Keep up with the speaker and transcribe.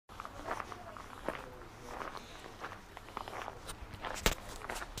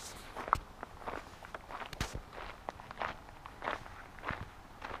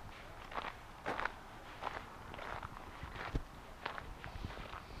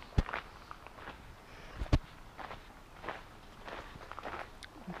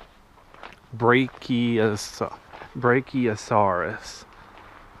Brachiosaurus.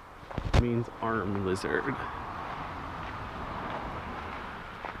 Means arm lizard.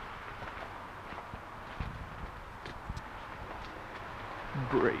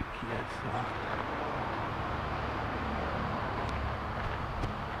 Brachiosaurus.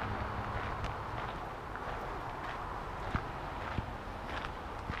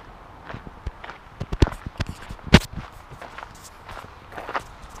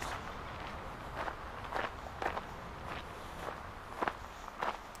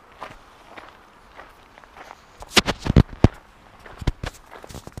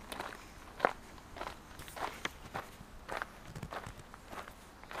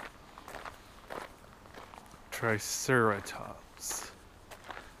 Triceratops.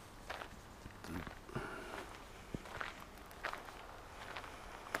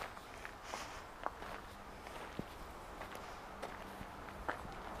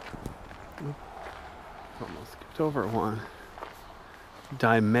 Almost skipped over one.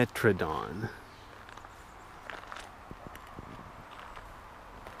 Dimetrodon.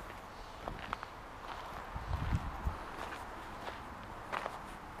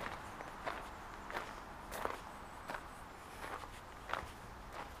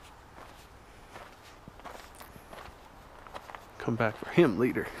 Come back for him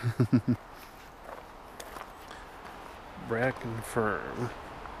later. Bracken fern.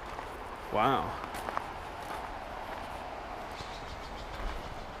 Wow.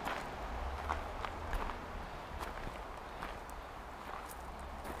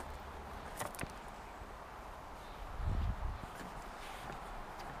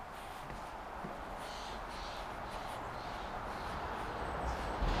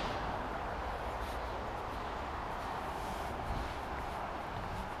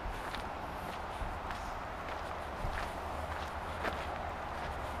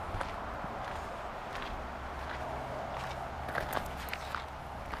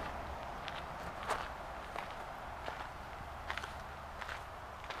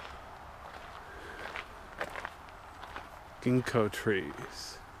 Ginkgo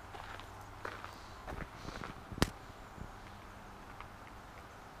trees.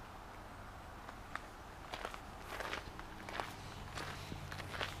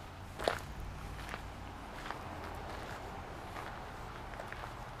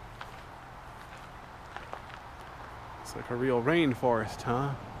 It's like a real rainforest,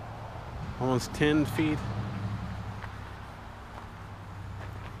 huh? Almost 10 feet.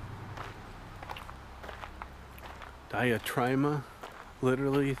 Diatrima,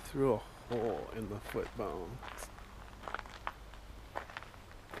 literally through a hole in the foot bone.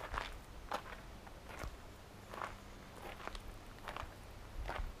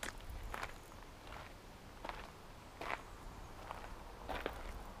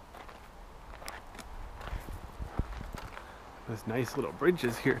 There's nice little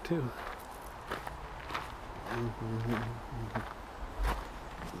bridges here too.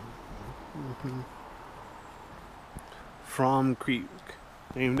 Fromm Creek,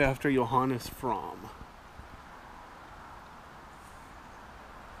 named after Johannes Fromm.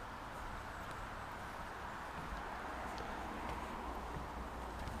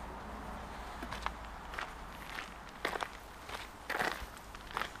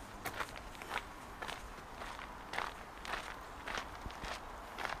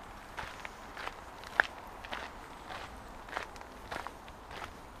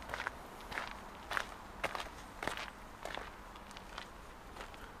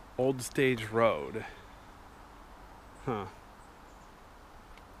 Old Stage Road. Huh.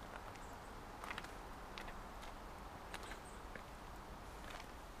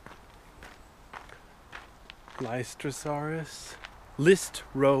 Lystrosaurus?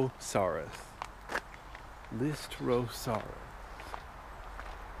 Lystrosaurus. Lystrosaurus.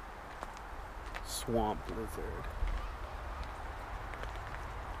 Swamp lizard.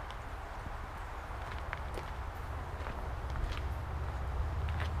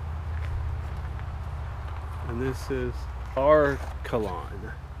 And this is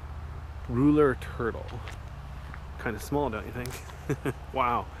Archelon, ruler turtle. Kind of small, don't you think?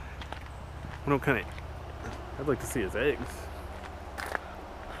 Wow. I don't kind of. I'd like to see his eggs.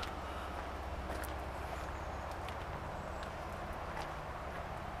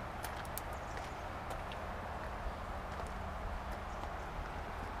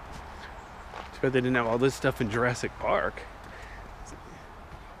 Too bad they didn't have all this stuff in Jurassic Park.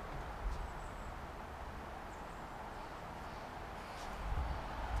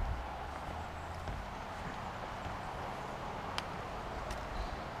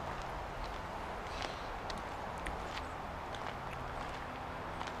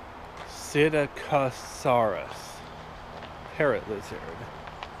 Psittacosaurus, parrot lizard.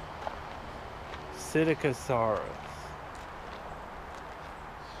 Psittacosaurus.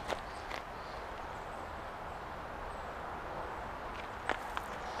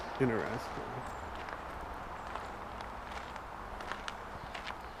 Interesting.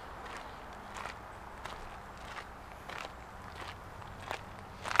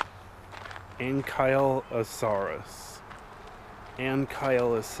 Ankylosaurus.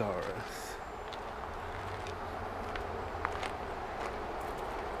 Ankylosaurus.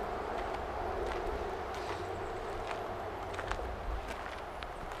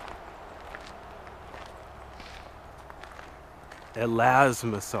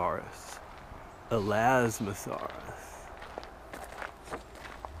 Elasmosaurus. Elasmosaurus.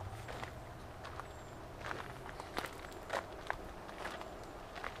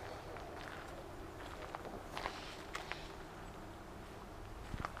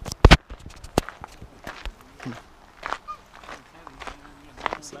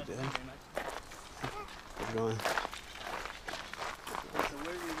 What's up, Dad? How's it going?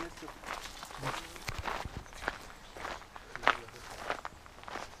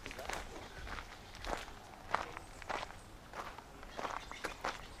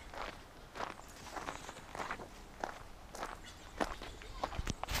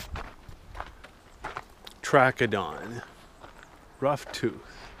 Trachodon. Rough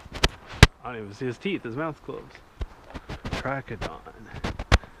tooth. I don't even see his teeth, his mouth's closed. Trachodon.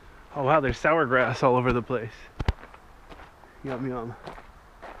 Oh wow, there's sour grass all over the place. Yum yum.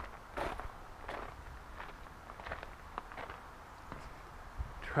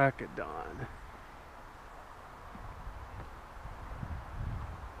 Trachodon.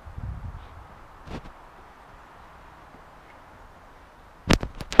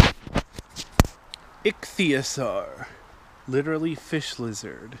 Ichthyosaur. Literally fish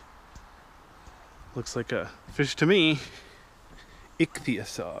lizard. Looks like a fish to me.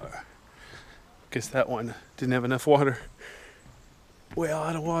 Ichthyosaur. Guess that one didn't have enough water. Well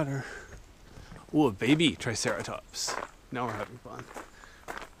out of water. Ooh, a baby Triceratops. Now we're having fun.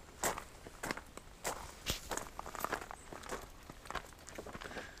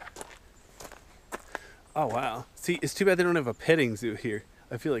 Oh wow. See, it's too bad they don't have a petting zoo here.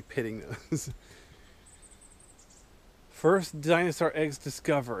 I feel like petting those. First dinosaur eggs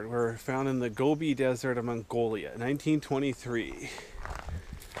discovered were found in the Gobi Desert of Mongolia, 1923.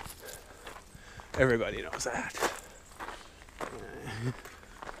 Everybody knows that.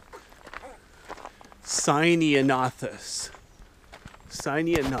 Cyneonothus.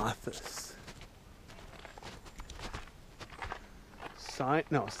 Cyneonothus.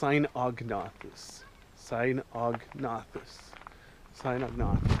 Cyneognathus. Cyneognathus.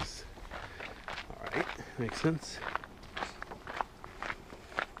 Cyneognathus. Alright, makes sense.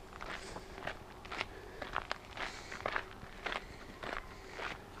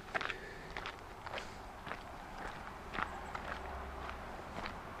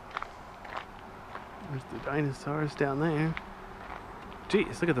 There's the dinosaurs down there.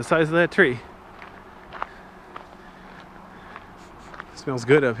 Jeez, look at the size of that tree. It smells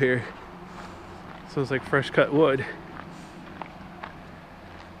good up here. Smells like fresh cut wood.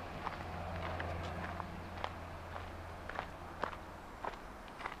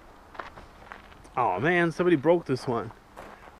 Oh man, somebody broke this one.